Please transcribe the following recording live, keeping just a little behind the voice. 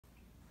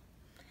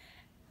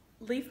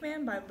Leaf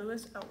Man by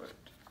Lewis Elwood.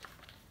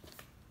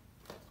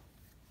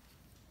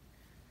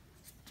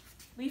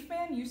 Leaf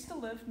Man used to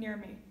live near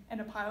me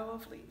in a pile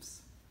of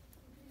leaves.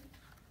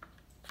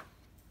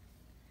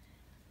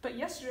 But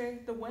yesterday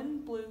the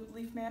wind blew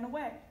Leaf Man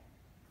away.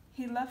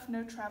 He left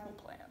no travel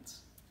plans.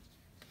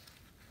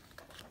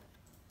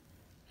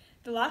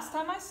 The last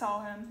time I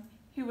saw him,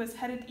 he was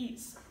headed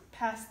east,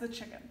 past the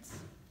chickens.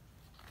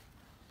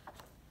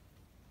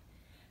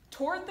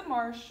 Toward the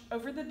marsh,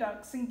 over the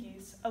ducks and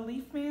geese, a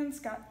leaf man's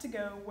got to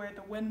go where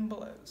the wind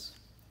blows.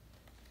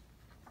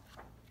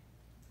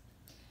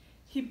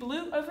 He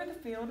blew over the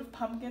field of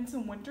pumpkins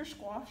and winter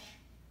squash,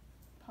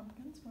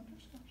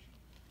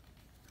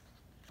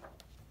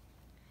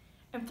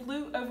 and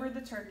flew over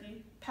the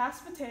turkey,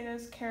 past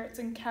potatoes, carrots,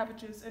 and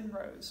cabbages in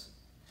rows.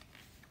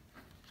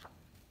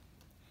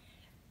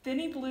 Then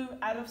he blew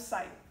out of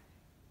sight.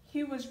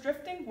 He was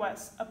drifting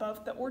west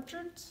above the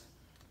orchards,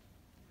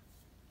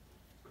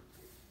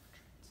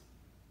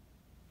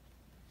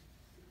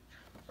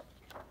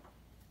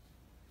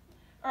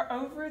 or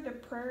over the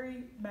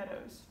prairie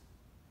meadows.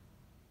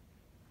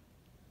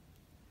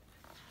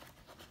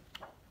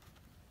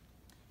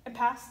 And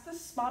past the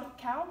spotted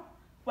cow,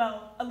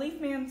 well, a leaf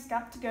man's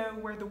got to go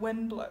where the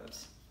wind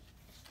blows.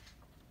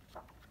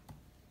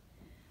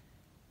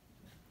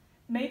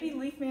 Maybe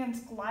Leaf Man's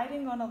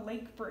gliding on a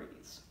lake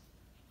breeze,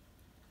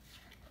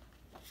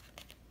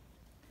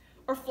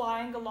 or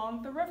flying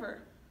along the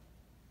river,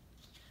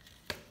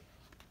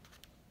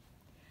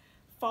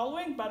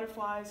 following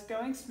butterflies,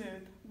 going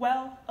smooth.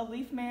 Well, a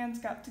leaf man's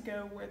got to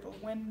go where the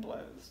wind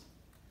blows.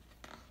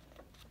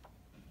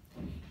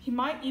 He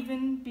might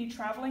even be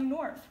traveling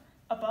north,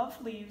 above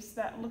leaves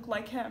that look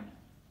like him,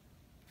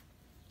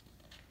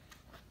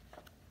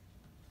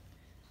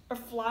 or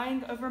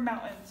flying over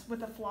mountains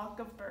with a flock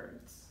of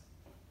birds.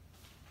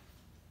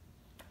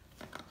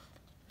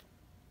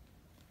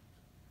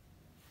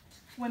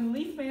 When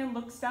Leaf Man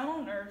looks down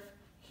on earth,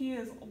 he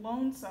is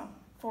lonesome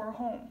for a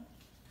home.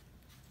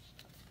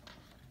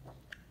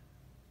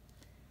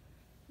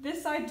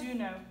 This I do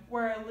know,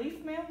 where a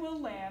leaf man will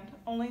land,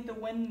 only the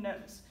wind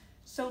knows.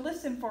 So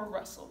listen for a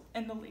rustle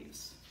in the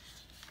leaves.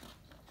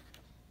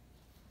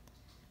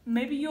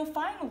 Maybe you'll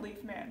find a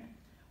leaf man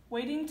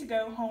waiting to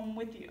go home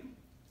with you.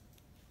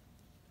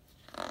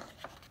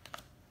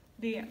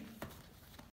 The end.